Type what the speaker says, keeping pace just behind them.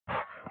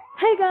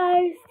Hi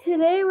guys,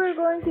 today we're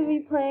going to be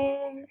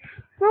playing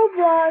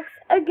Roblox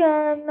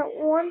again,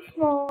 once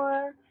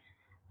more.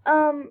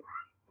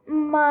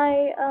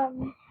 My,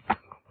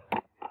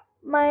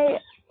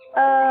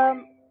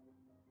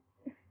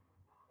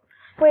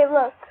 wait,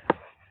 look.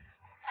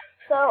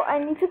 So I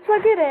need to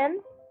plug it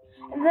in,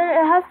 and then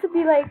it has to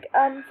be like,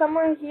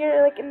 somewhere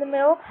here, like in the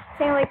middle,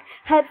 saying like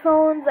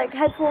headphones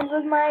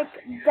with mic,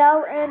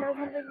 dial in or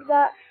something like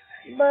that,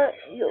 but,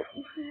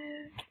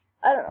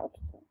 I don't know.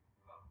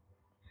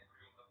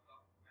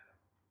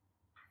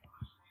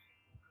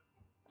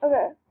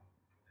 Okay.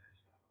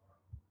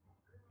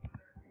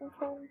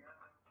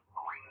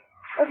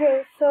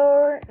 Okay,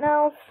 so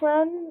now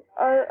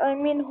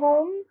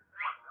home.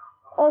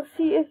 I'll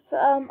see if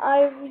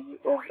Ivy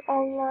is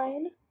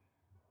online.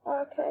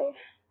 Okay.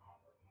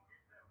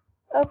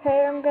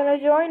 Okay, I'm gonna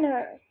join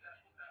her.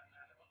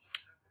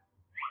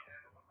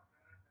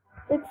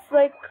 It's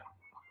like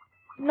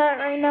night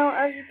right now,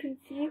 as you can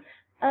see,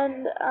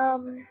 and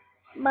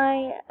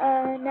my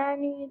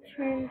nanny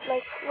turned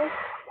like what?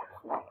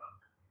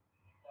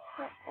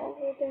 Not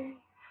over there.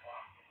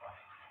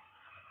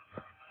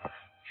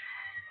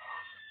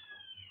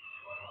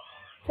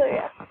 So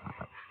yeah.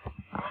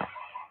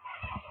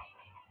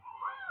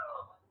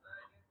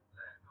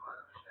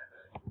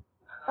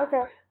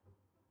 Okay.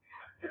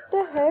 What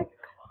the heck?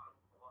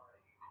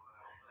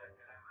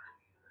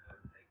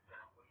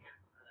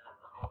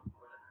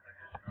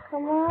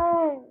 Come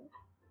on.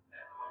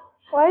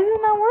 Why is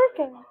it not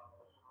working?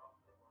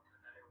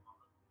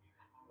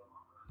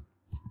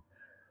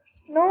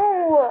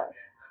 No.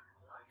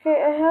 Okay,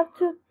 I have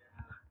to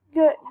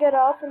get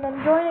off and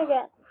then join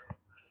again.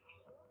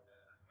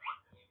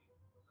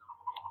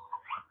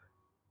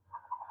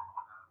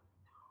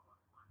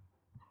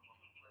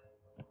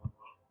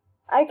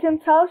 I can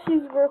tell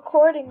she's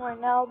recording right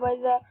now by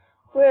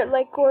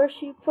where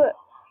she put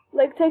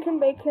like taking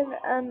bacon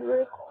and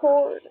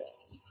recording.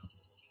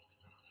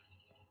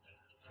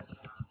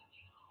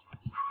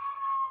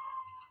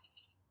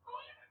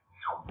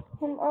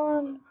 Come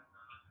on.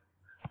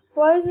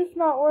 Why is this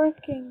not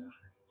working?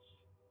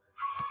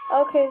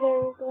 Okay, there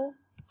we go.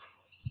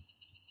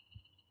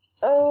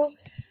 Oh.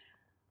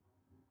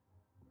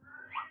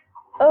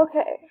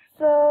 Okay,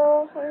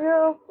 so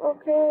you're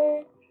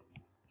okay.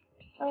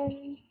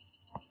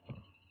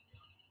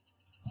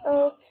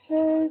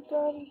 Okay,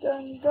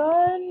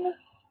 done.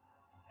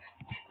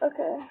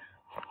 Okay.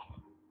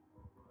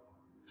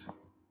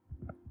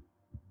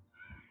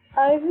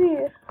 Ivy,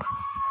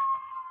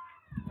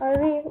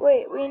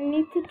 wait, we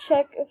need to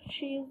check if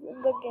she's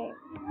in the game.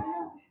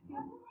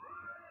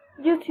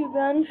 YouTube,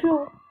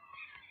 Anshu.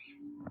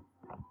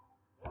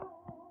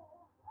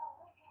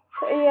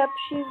 Yep,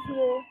 she's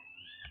here.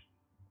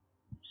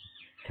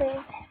 Okay.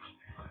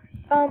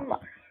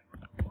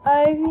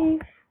 Ivy,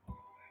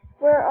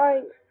 where are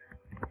you?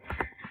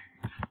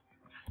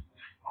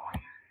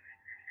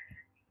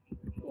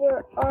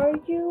 Where are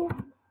you?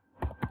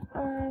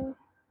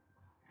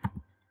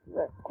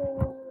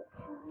 Record.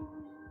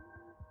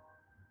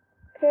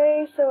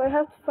 Okay, so I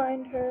have to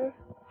find her.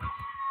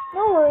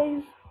 No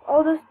worries,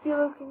 I'll just be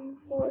looking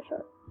for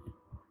her.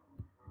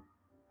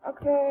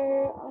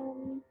 Okay,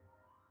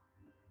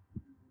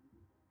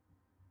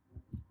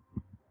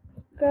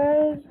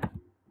 guys,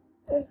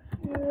 if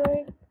you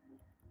like,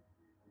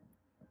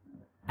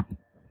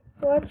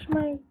 watch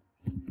my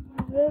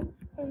vids,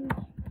 and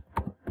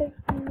if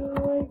you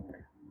like,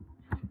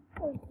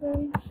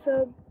 then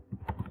sub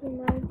to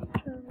my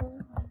channel.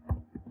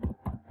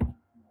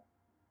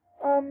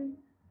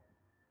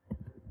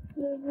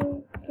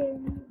 The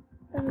game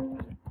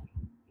and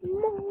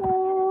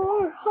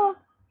more. Huh.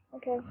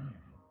 Okay.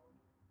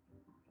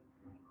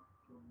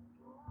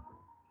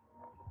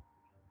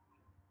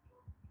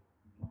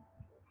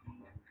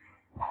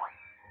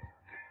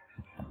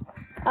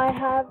 I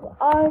have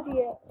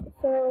audio,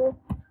 so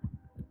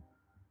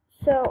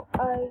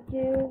I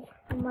use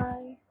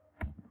my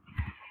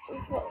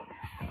voice.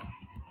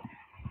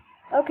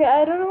 Okay,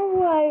 I don't know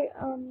why,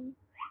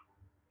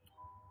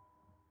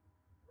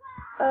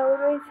 what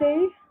do I say?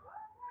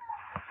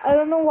 I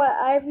don't know why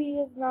Ivy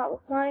is not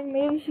replying.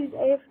 Maybe she's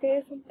AFK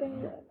or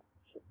something.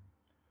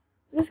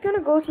 I'm just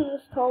gonna go to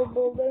this tall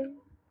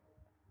building,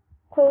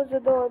 close the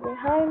door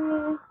behind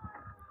me,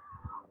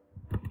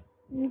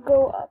 and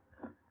go up.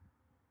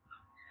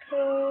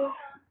 Okay.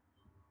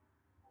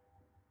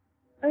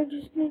 I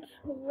just need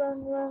to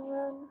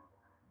run.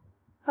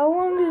 How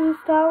long is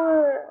this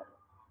tower?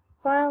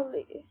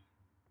 Finally.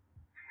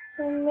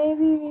 So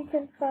maybe we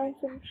can find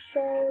some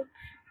shards.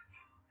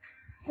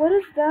 What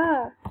is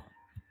that?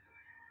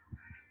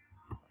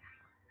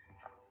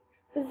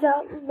 Is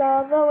that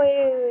lava?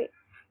 Wait.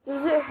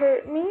 Does it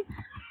hurt me?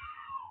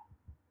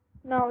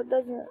 No, it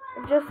doesn't.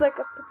 It's just like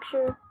a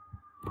picture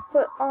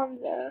put on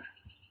there.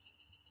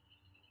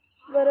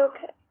 But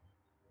okay.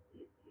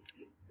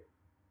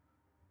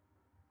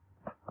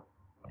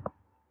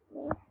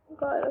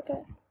 God,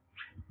 okay.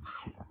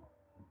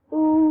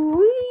 Ooh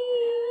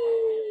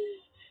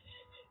wee!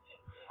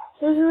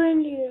 There's a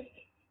reindeer.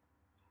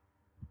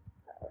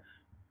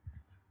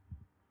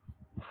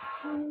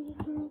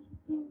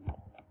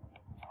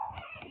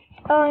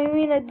 Oh, you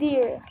mean a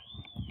deer.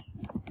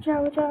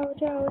 Ciao, ciao,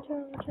 ciao,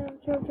 ciao, ciao,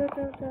 ciao, ciao,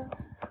 ciao, ciao.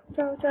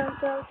 Ciao, ciao,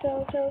 ciao,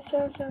 ciao, ciao,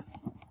 ciao, ciao.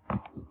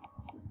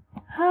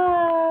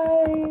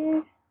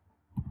 Hi.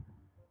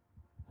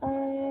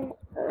 I'm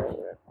a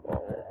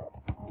recorder.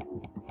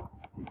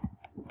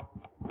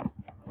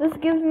 This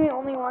gives me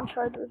only one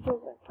charge, which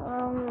is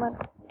like,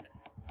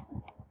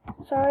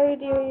 sorry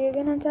dear, you're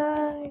gonna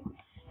die.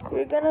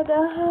 You're gonna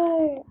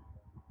die.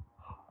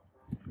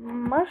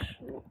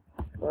 Mushroom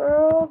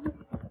world.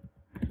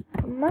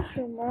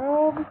 Mushroom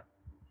world.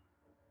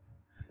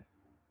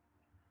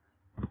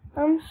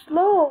 I'm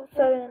slow all of a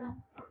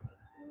sudden.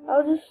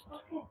 I'll just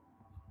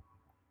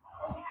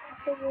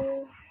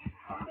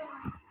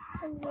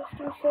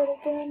reset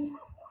again.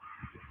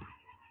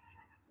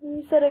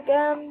 Reset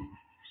again.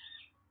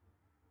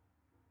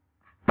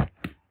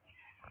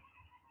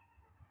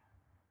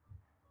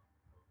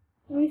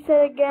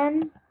 Reset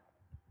again.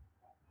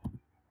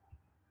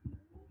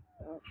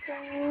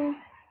 Okay.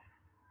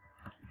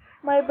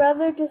 My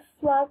brother just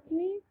slapped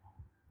me.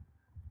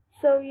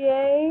 So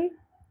yay.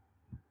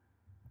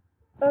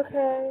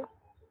 Okay.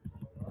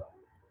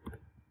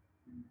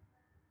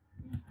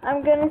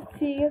 I'm gonna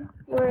see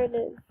where it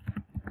is.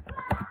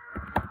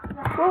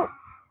 Oh,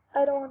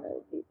 I don't want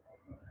to be.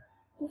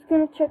 Just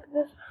gonna check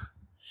this.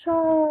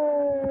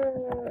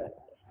 Shard.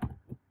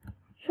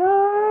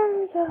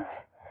 Shard.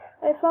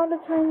 I found a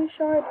tiny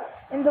shard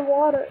in the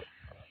water.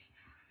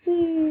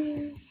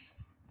 Please.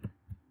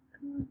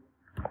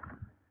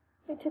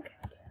 I took it.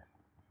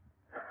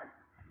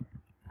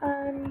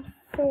 I'm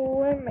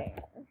swimming.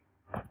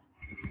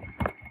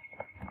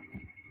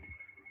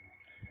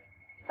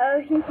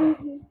 Oh,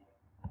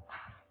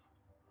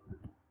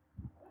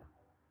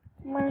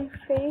 my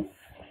face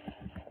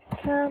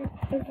cam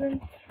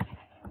isn't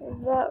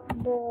that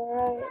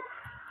bright.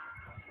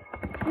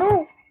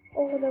 No!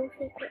 Oh, that was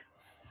so cool.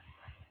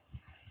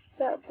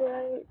 That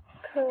bright,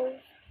 cause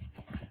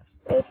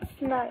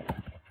it's night.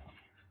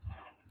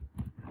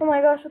 Oh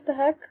my gosh, what the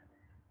heck?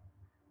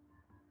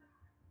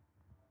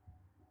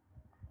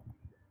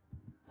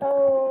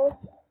 Oh,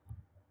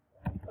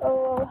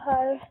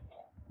 hi.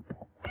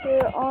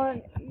 You're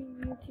on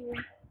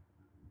YouTube.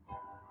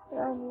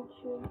 You're on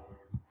YouTube.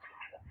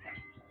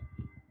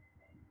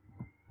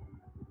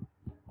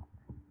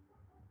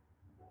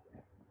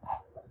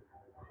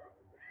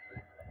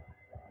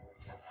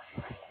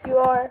 You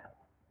are.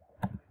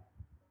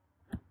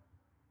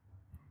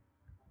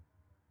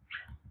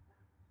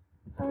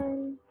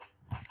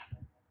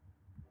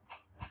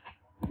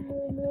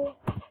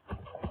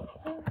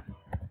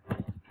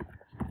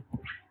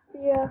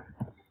 Yeah.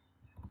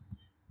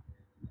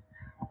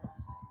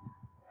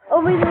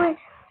 Oh, by the way,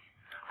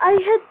 I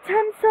hit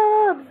 10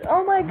 subs!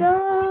 Oh my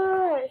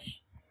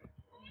gosh!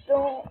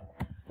 Don't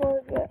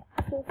forget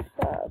to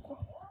sub.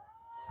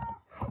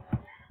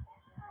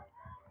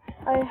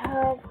 I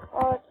have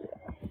audio.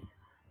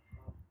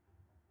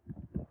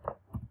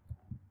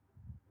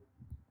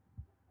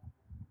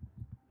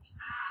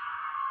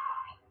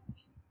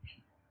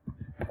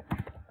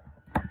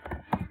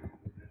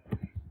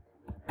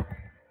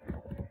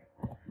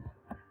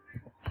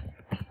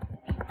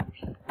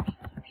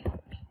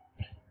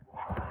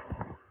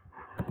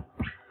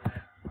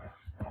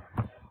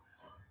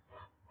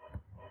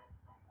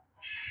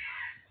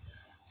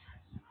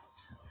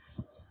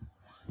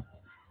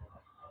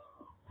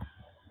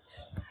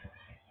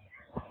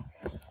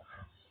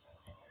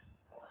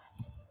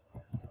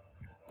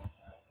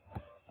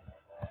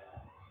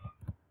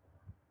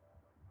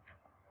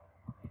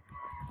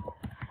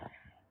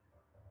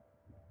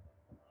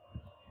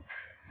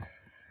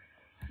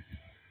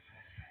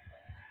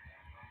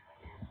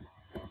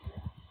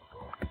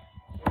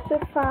 To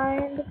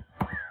find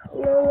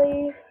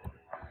Lily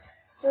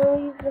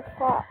the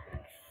fox.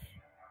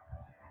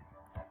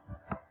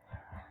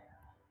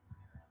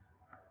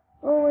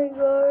 Oh my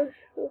gosh,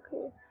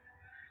 okay.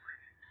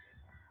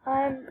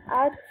 I'm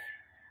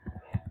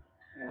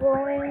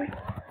going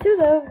to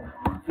the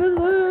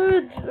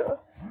village.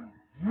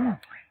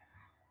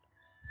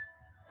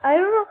 I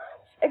don't know,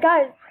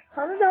 guys,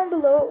 comment down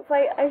below if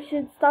I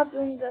should stop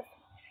doing this.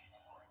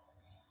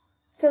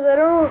 Because I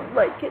don't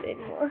like it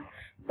anymore.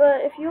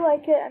 But if you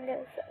like it, I'm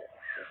gonna say it.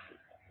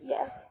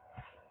 Yeah.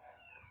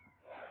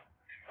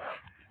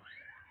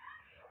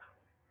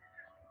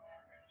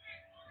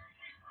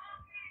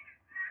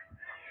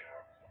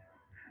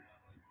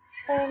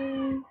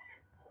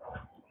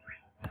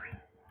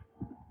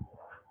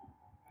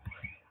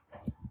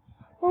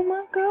 Oh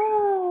my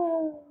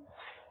god.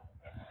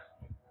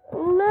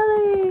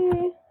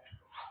 Lily.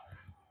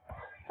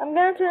 I'm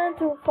gonna turn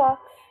into a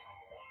fox.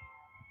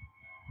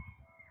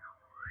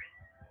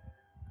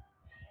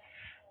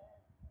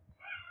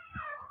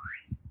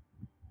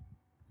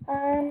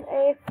 I'm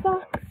a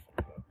fox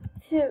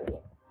too.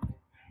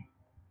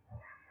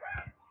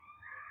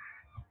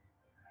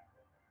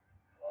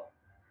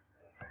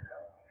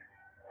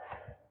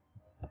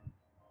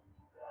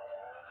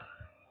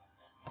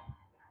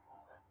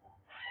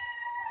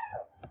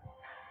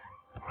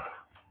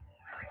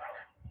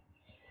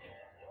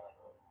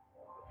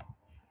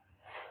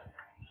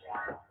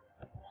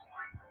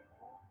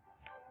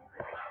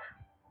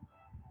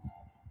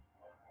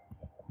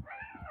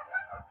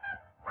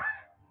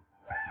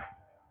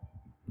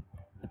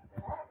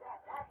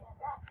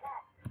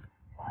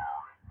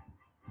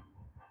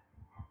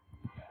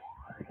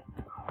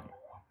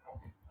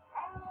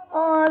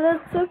 Oh,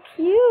 that's so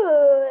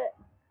cute.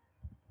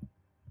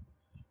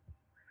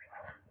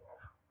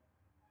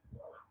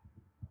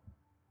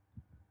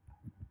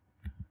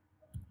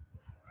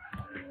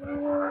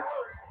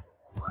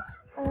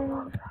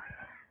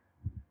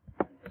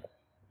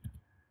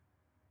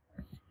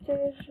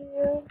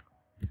 Studio.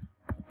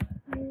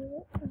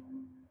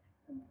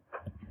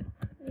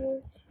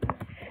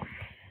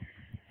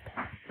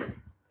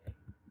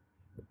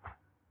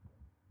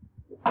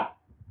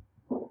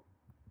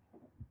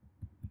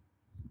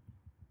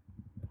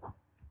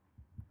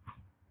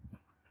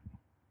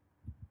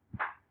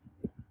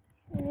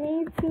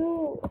 Me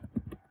too.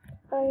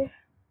 I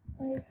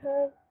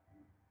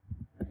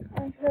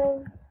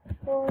have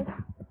 4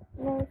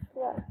 months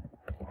left.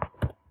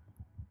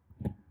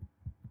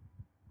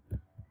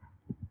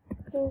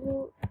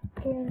 Hulu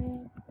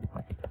Gaming.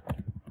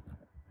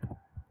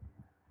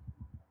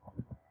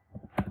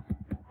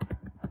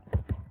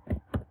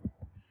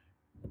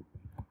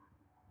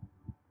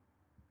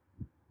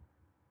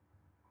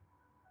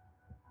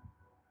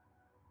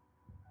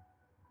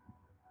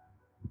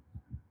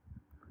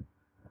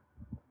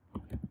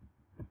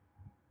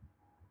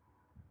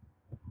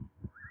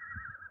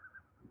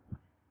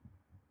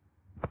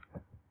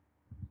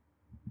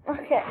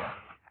 Okay.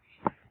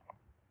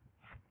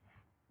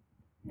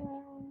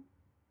 I'm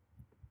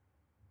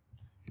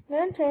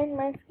gonna change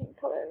my skin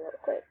color real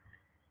quick.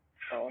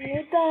 I'll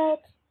need that.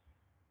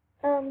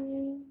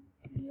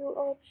 View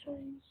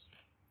options.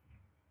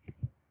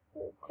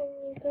 What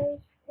color does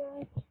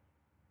that?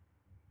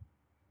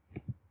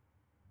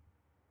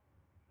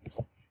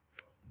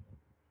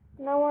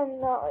 No, I'm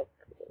not like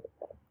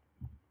that.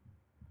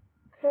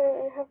 Okay,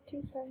 I have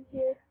 2 signs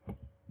here.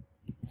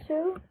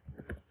 2.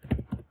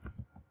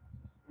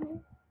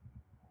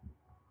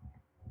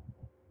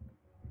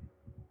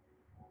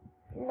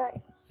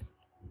 Nice.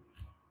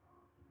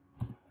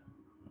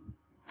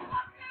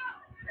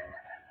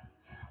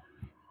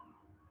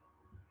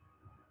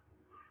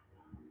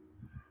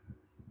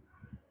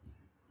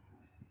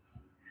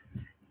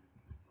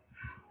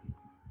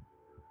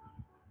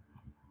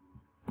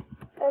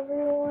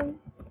 Everyone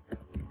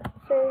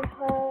say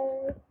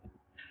hi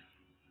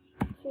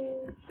to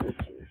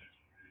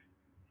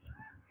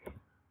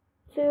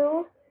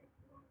YouTube.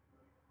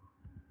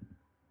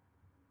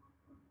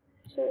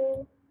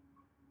 2.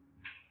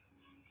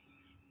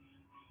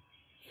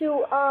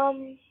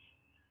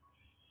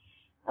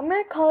 I'm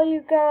gonna call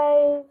you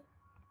guys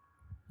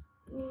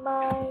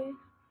my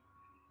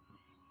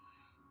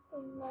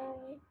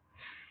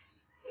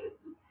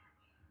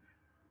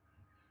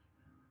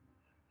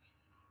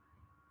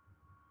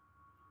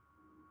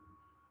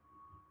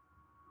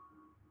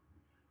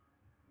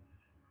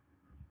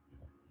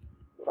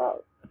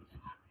well,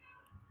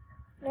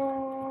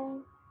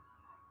 no,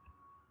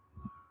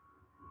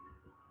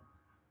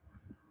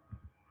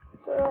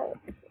 right,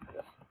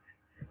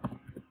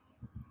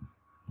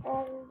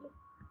 and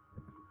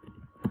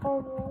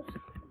almost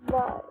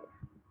live.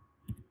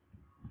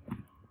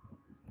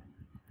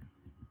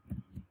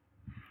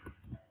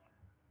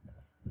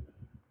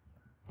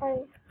 I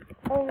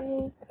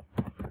only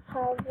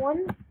have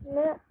 1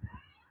 minute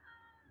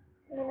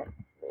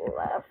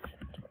left.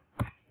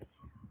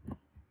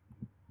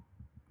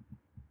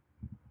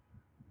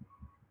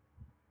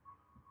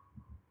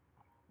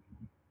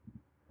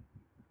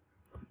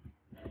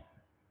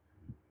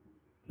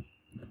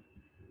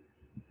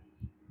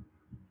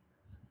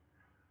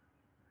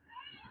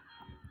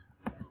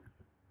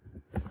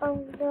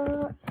 I'm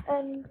gonna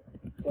end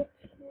it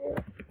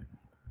here.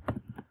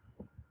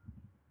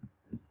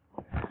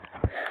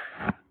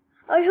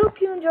 I hope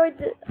you enjoyed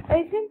it.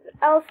 I think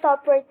I'll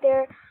stop right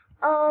there.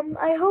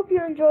 I hope you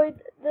enjoyed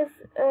this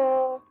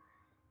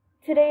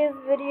today's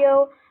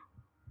video.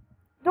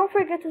 Don't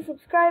forget to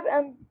subscribe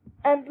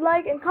and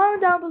like and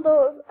comment down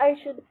below if I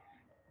should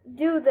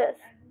do this.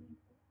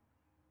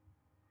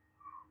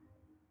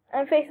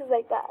 And faces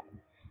like that.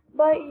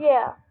 But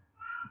yeah.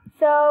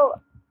 So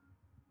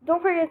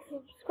don't forget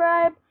to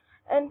subscribe.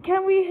 And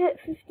can we hit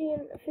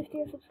 15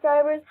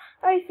 subscribers?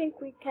 I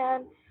think we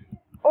can.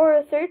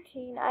 Or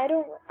 13.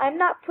 I'm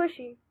not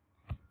pushy.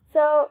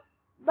 So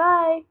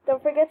bye.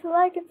 Don't forget to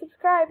like and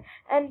subscribe.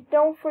 And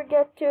don't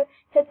forget to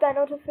hit that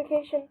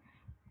notification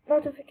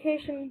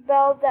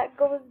bell that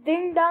goes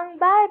ding dong.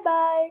 Bye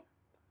bye.